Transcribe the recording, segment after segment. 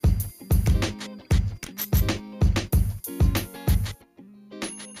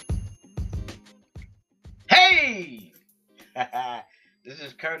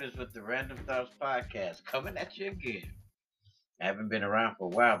is Curtis with the Random Thoughts Podcast, coming at you again. I haven't been around for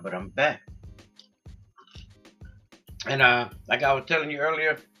a while, but I'm back. And like I was telling you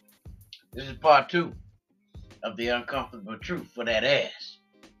earlier, this is part two of the uncomfortable truth for that ass.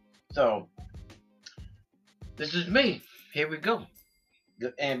 So this is me. Here we go.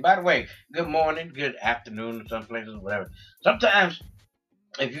 And by the way, good morning, good afternoon, in some places, whatever. Sometimes,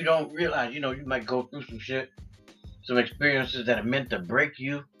 if you don't realize, you might go through some shit, some experiences that are meant to break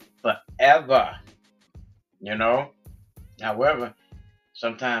you forever. You know. However,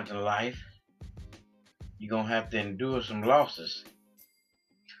 sometimes in life, you're going to have to endure some losses.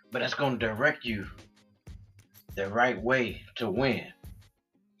 But that's going to direct you the right way to win.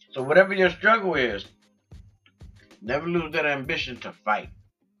 So, whatever your struggle is, never lose that ambition to fight.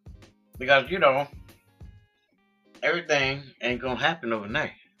 Because, everything ain't going to happen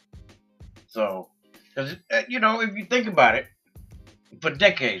overnight. So, because, if you think about it, for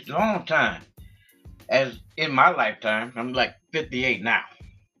decades, long time, as in my lifetime, I'm like 58 now.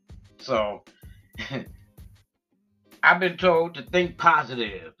 So, I've been told to think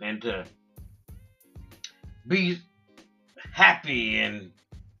positive and to be happy and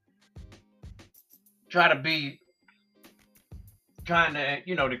trying to,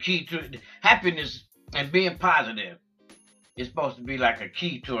 the key to happiness and being positive is supposed to be like a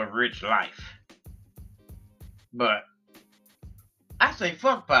key to a rich life. But I say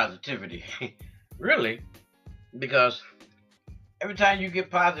fuck positivity, really, because every time you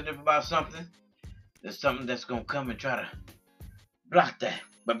get positive about something, there's something that's going to come and try to block that.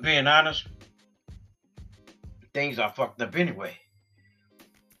 But being honest, things are fucked up anyway.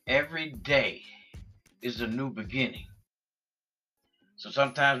 Every day is a new beginning. So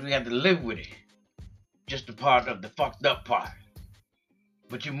sometimes we have to live with it. Just a part of the fucked up part.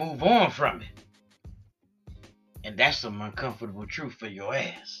 But you move on from it. And that's some uncomfortable truth for your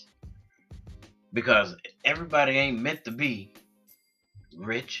ass. Because everybody ain't meant to be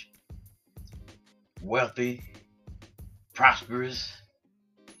rich, wealthy, prosperous,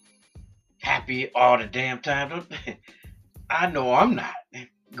 happy all the damn time. I know I'm not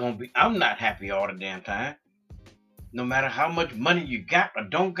I'm not happy all the damn time. No matter how much money you got or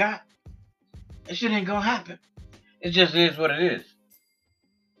don't got, that shit ain't gonna happen. It just is what it is.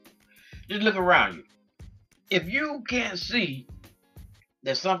 Just look around you. If you can't see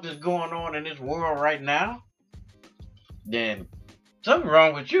that something's going on in this world right now, then something's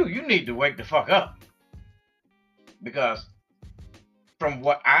wrong with you. You need to wake the fuck up. Because from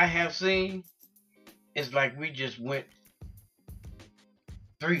what I have seen, it's like we just went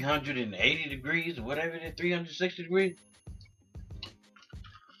 380 degrees or whatever it is, 360 degrees.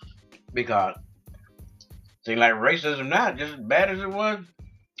 Because seems like racism now just as bad as it was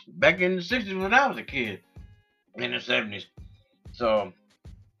back in the 60s when I was a kid, in the 70s. So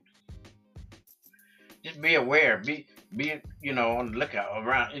just be aware, be on the lookout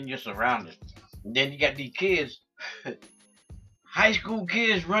around in your surroundings. And then you got these kids, high school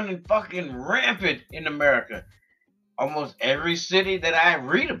kids running fucking rampant in America. Almost every city that I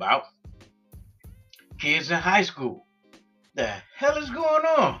read about, kids in high school. The hell is going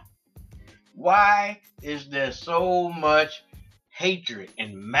on? Why is there so much hatred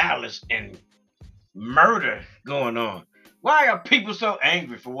and malice and murder going on? Why are people so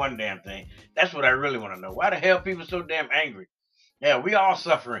angry for one damn thing? That's what I really want to know. Why the hell people so damn angry? Yeah, we all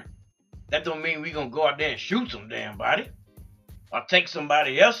suffering. That don't mean we gonna go out there and shoot some damn body or take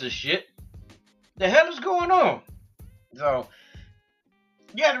somebody else's shit. The hell is going on? So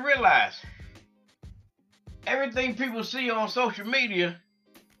you got to realize everything people see on social media,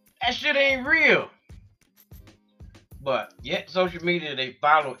 that shit ain't real. But yet social media, they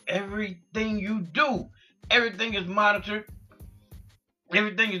follow everything you do. Everything is monitored.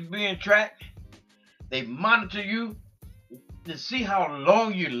 Everything is being tracked. They monitor you to see how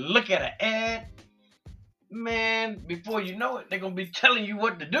long you look at an ad. Man, before you know it, they're going to be telling you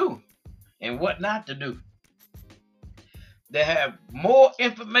what to do and what not to do. They have more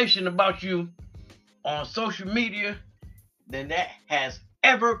information about you on social media than that has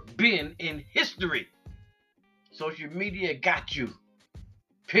ever been in history. Social media got you.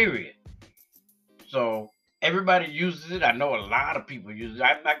 Period. So everybody uses it. I know a lot of people use it.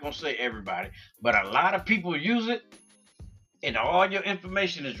 I'm not going to say everybody, but a lot of people use it. And all your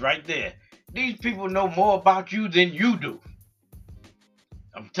information is right there. These people know more about you than you do.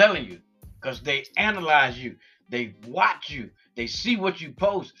 I'm telling you. Because they analyze you. They watch you. They see what you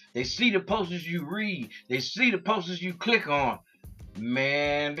post. They see the posters you read. They see the posters you click on.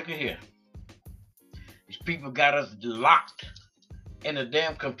 Man, look at here. These people got us locked in a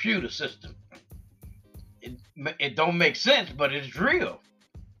damn computer system. It don't make sense, but it's real.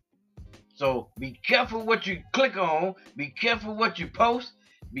 So be careful what you click on. Be careful what you post.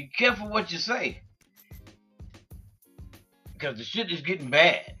 Be careful what you say. Because the shit is getting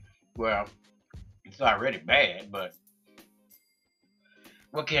bad. Well, it's already bad, but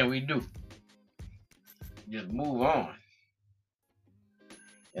what can we do? Just move on.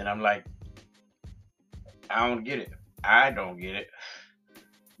 And I'm like, I don't get it. I don't get it.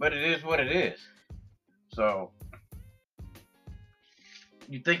 But it is what it is. So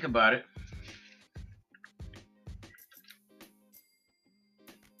you think about it.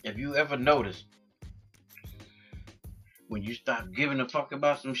 If you ever notice when you stop giving a fuck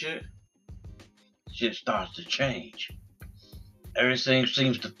about some shit, shit starts to change. Everything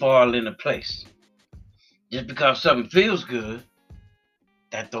seems to fall into place. Just because something feels good,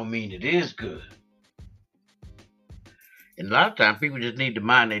 that don't mean it is good. And a lot of times people just need to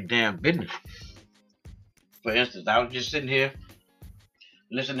mind their damn business. For instance, I was just sitting here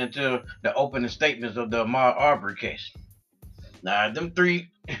listening to the opening statements of the Ahmaud Arbery case. Now, them three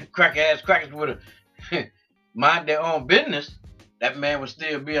crack-ass crackers would have mind their own business, that man would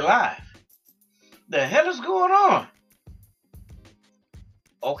still be alive. The hell is going on?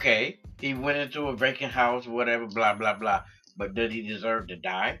 Okay, he went into a vacant house, whatever, blah, blah, blah. But did he deserve to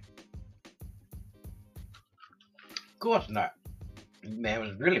die? Of course not. The man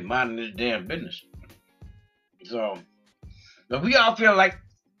was really minding his damn business. So, but we all feel like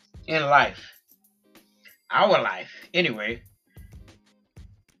in life, our life, anyway,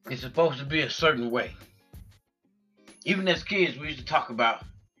 is supposed to be a certain way. Even as kids, we used to talk about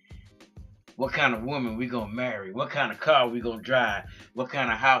what kind of woman we gonna marry, what kind of car we gonna drive, what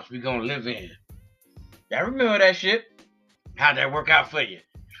kind of house we gonna live in. Y'all remember that shit? How'd that work out for you?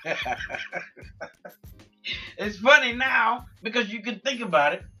 It's funny now because you can think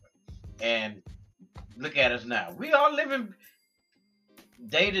about it and look at us now. We all living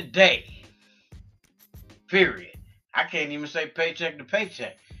day to day. Period. I can't even say paycheck to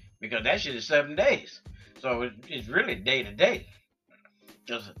paycheck because that shit is 7 days. So it's really day to day.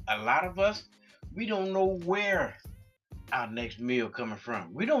 Because a lot of us, we don't know where our next meal coming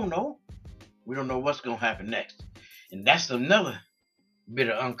from. We don't know. We don't know what's going to happen next. And that's another bit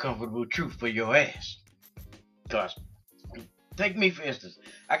of uncomfortable truth for your ass. Because, take me for instance.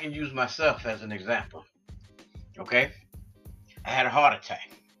 I can use myself as an example. Okay? I had a heart attack.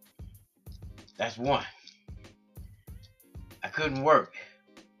 That's one. I couldn't work.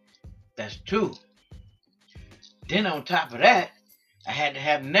 That's two. Then on top of that, I had to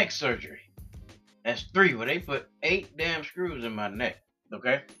have neck surgery. That's three, where they put 8 damn screws in my neck.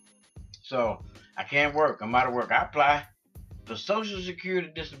 Okay? So, I can't work. I'm out of work. I apply for Social Security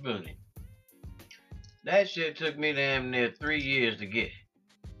disability. That shit took me damn near 3 years to get.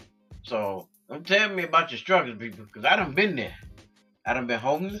 So, don't tell me about your struggles, people, because I done been there. I done been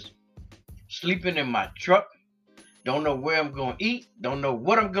homeless, sleeping in my truck, don't know where I'm going to eat, don't know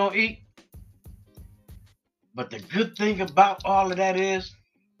what I'm going to eat. But the good thing about all of that is,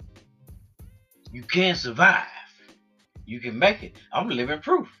 you can survive. You can make it. I'm living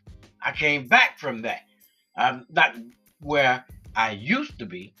proof. I came back from that. I'm not where I used to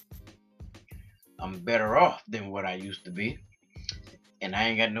be. I'm better off than what I used to be. And I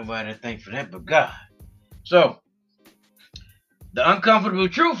ain't got nobody to thank for that but God. So, the uncomfortable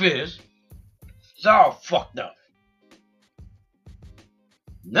truth is, it's all fucked up.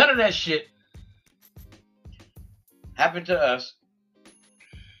 None of that shit happened to us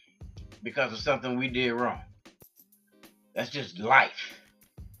because of something we did wrong. That's just life.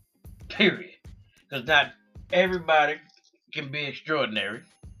 Period. Because not everybody can be extraordinary.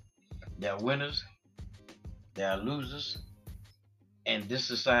 There are winners, there are losers in this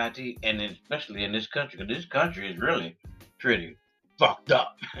society, and especially in this country. Because this country is really pretty fucked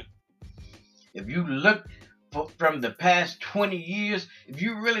up. If you look from the past 20 years, if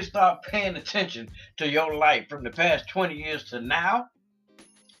you really start paying attention to your life from the past 20 years to now,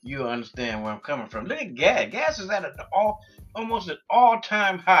 you'll understand where I'm coming from. Look at gas. Gas is at almost an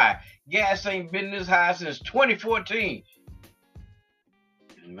all-time high. Gas ain't been this high since 2014.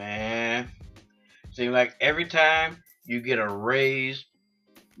 Man, seems like every time you get a raise,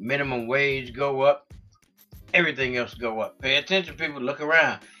 minimum wage go up, everything else go up. Pay attention, people. Look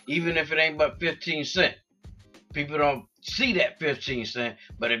around. Even if it ain't but 15 cents. People don't see that 15 cents.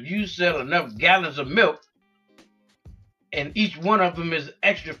 But if you sell enough gallons of milk, and each one of them is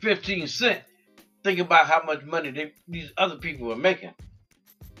extra 15 cents, think about how much money these other people are making.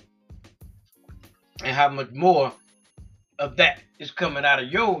 And how much more of that is coming out of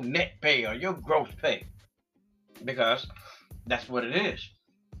your net pay or your gross pay. Because that's what it is.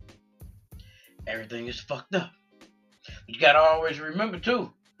 Everything is fucked up. But you gotta always remember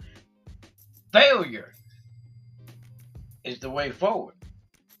too, Failure is the way forward.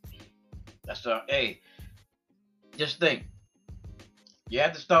 Hey, just think. You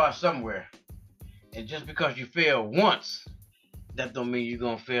have to start somewhere. And just because you fail once, that don't mean you're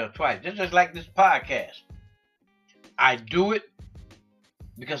going to fail twice. Just like this podcast. I do it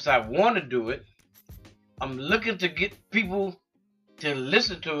because I want to do it. I'm looking to get people to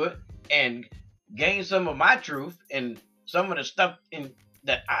listen to it and gain some of my truth and some of the stuff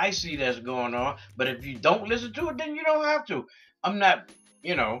that I see that's going on. But if you don't listen to it, then you don't have to. I'm not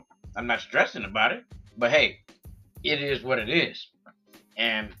stressing about it. But hey, it is what it is.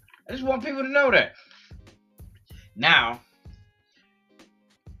 And I just want people to know that. Now,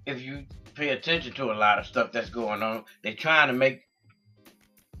 if you pay attention to a lot of stuff that's going on, they're trying to make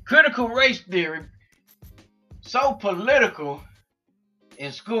critical race theory so political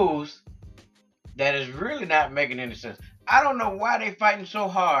in schools that is really not making any sense. I don't know why they're fighting so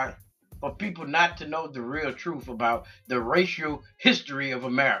hard for people not to know the real truth about the racial history of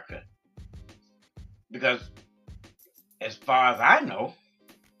America. Because as far as I know,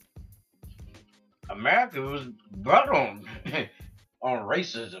 America was brought on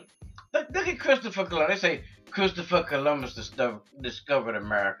racism. Look at Christopher Columbus. They say Christopher Columbus discovered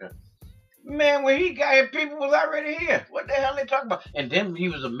America. Man, when he got here, people was already here. What the hell they talking about? And then he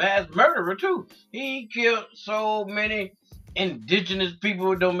was a mass murderer too. He killed so many indigenous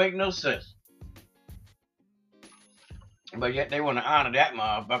people, it don't make no sense. But yet they want to honor that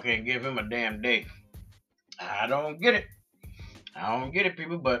motherfucker and give him a damn day. I don't get it. I don't get it,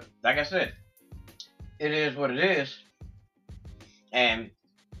 people. But like I said, it is what it is. And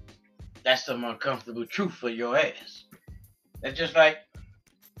that's some uncomfortable truth for your ass. It's just like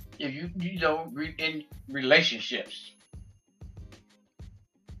if you in relationships.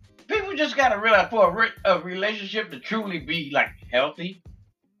 People just gotta realize for a relationship to truly be like healthy,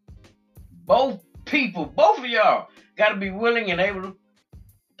 both of y'all gotta be willing and able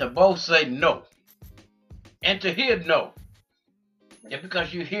to both say no. And to hear no. Just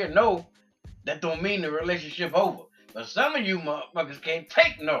because you hear no, that don't mean the relationship over. But some of you motherfuckers can't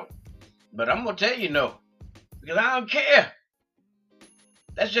take no. But I'm gonna tell you no. Because I don't care.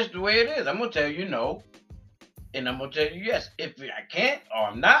 That's just the way it is. I'm gonna tell you no. And I'm gonna tell you yes. If I can't or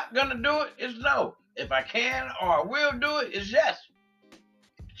I'm not gonna do it, it's no. If I can or I will do it, it's yes.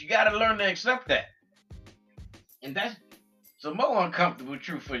 But you gotta learn to accept that. And that's some more uncomfortable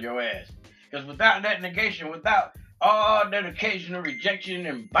truth for your ass. Because without that negation, without all that occasional rejection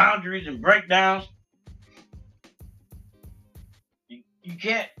and boundaries and breakdowns, you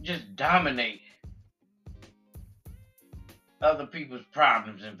can't just dominate other people's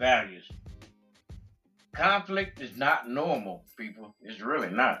problems and values. Conflict is not normal, people. It's really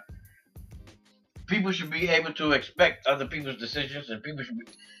not. People should be able to expect other people's decisions, and people should be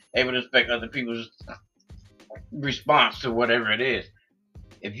able to expect other people's response to whatever it is.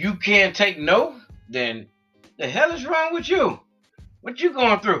 If you can't take no, then the hell is wrong with you? What you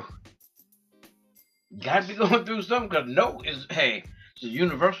going through? You got to be going through something, because no is, hey, it's a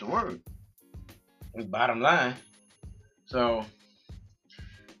universal word. Bottom line. So,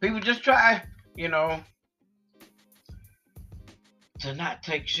 people just try, to not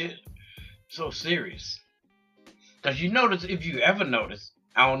take shit so serious. Because you notice, if you ever notice,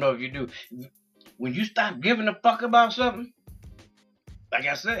 I don't know if you do, when you stop giving a fuck about something, like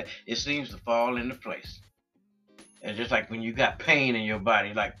I said, it seems to fall into place. It's just like when you got pain in your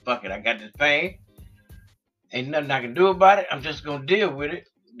body, like, fuck it, I got this pain. Ain't nothing I can do about it. I'm just going to deal with it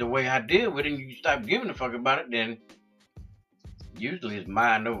the way I deal with it. And you stop giving a fuck about it, then usually it's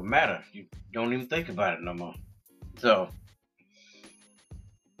mind over matter. You don't even think about it no more. So,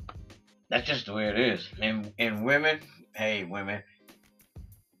 that's just the way it is. And women, hey, women,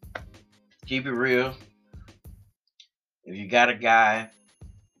 keep it real. If you got a guy,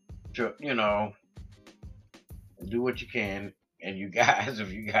 do what you can. And you guys,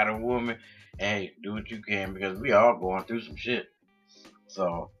 if you got a woman, hey, do what you can, because we all going through some shit.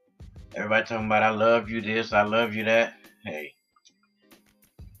 So, everybody talking about I love you this, I love you that. Hey,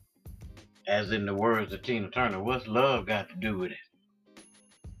 as in the words of Tina Turner, what's love got to do with it?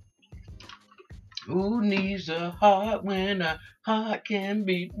 Who needs a heart when a heart can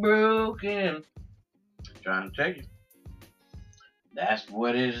be broken? I'm trying to tell you. That's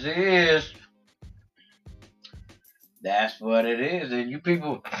what it is. That's what it is. And you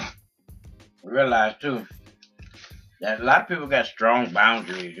people realize too that a lot of people got strong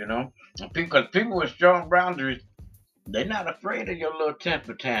boundaries, Because people with strong boundaries, they're not afraid of your little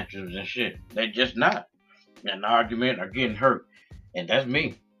temper tantrums and shit. They're just not. An argument or getting hurt. And that's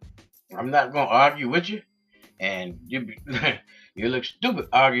me. I'm not going to argue with you. and you look stupid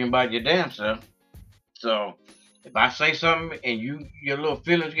arguing about your damn self. So if I say something and your little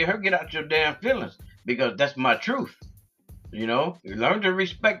feelings get hurt, get out your damn feelings because that's my truth. You learn to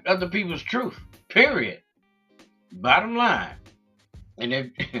respect other people's truth. Period. Bottom line. And if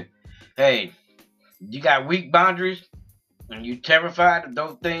hey, you got weak boundaries and you terrified of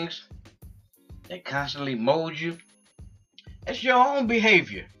those things that constantly mold you, it's your own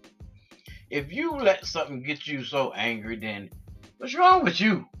behavior. If you let something get you so angry, then what's wrong with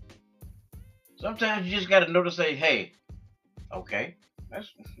you? Sometimes you just gotta know to say, hey, okay,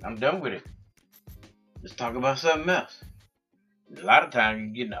 I'm done with it. Let's talk about something else. A lot of times you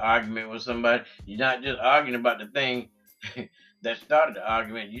get in an argument with somebody, you're not just arguing about the thing that started the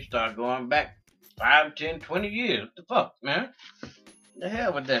argument. You start going back 5, 10, 20 years. What the fuck, man? The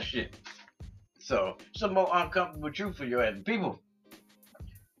hell with that shit. So, some more uncomfortable truth for your ass. People,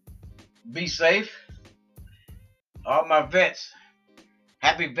 be safe. All my vets,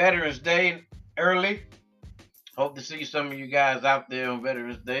 happy Veterans Day early. Hope to see some of you guys out there on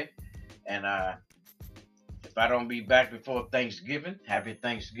Veterans Day. And if I don't be back before Thanksgiving, happy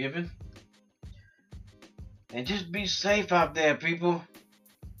Thanksgiving. And just be safe out there, people.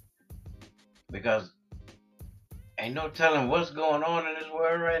 Because ain't no telling what's going on in this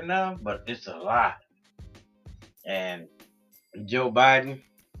world right now, but it's a lot. And Joe Biden.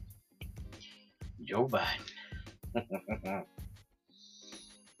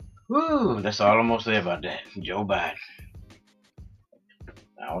 Whew, that's all I'm gonna say about that. Joe Biden.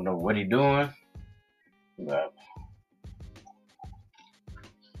 I don't know what he doing, but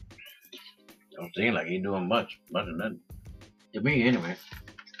don't seem like he doing much of nothing. To me, anyway.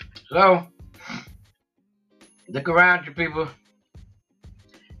 So, look around you, people.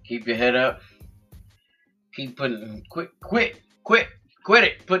 Keep your head up. Keep quit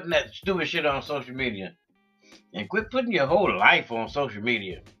it putting that stupid shit on social media. And quit putting your whole life on social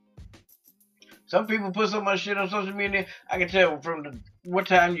media. Some people put so much shit on social media, I can tell from what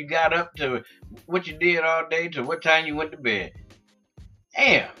time you got up to what you did all day to what time you went to bed.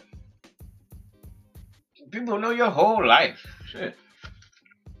 Damn. People know your whole life. Shit.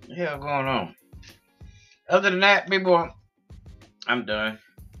 What the hell going on? Other than that, people, I'm done.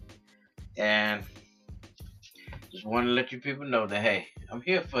 And just want to let you people know that, hey, I'm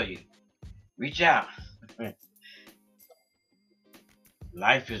here for you. Reach out.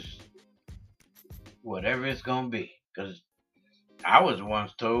 Life is whatever it's going to be. Because I was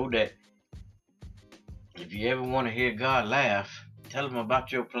once told that if you ever want to hear God laugh, tell him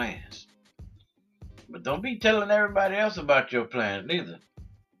about your plans. But don't be telling everybody else about your plans neither.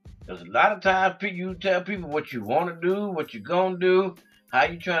 Because a lot of times you tell people what you want to do, what you're going to do, how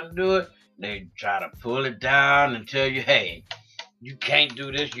you trying to do it. They try to pull it down and tell you, hey, you can't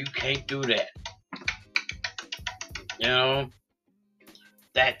do this, you can't do that. You know?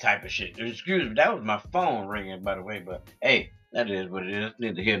 That type of shit. Excuse me, that was my phone ringing, by the way, but hey, that is what it is.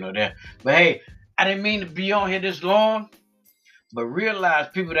 Neither here nor there. But hey, I didn't mean to be on here this long, but realize,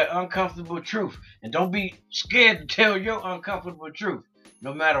 people, that uncomfortable truth. And don't be scared to tell your uncomfortable truth,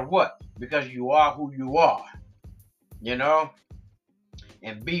 no matter what, because you are who you are. You know?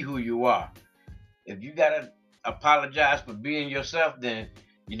 And be who you are. If you gotta apologize for being yourself, then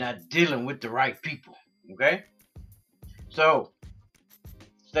you're not dealing with the right people. Okay? So,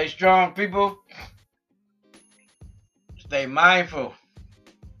 stay strong, people. Stay mindful.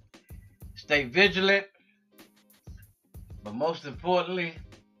 Stay vigilant. But most importantly,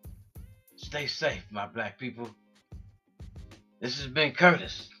 stay safe, my black people. This has been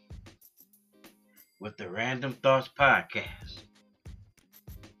Curtis with the Random Thoughts Podcast.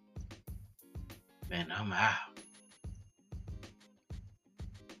 And I'm out.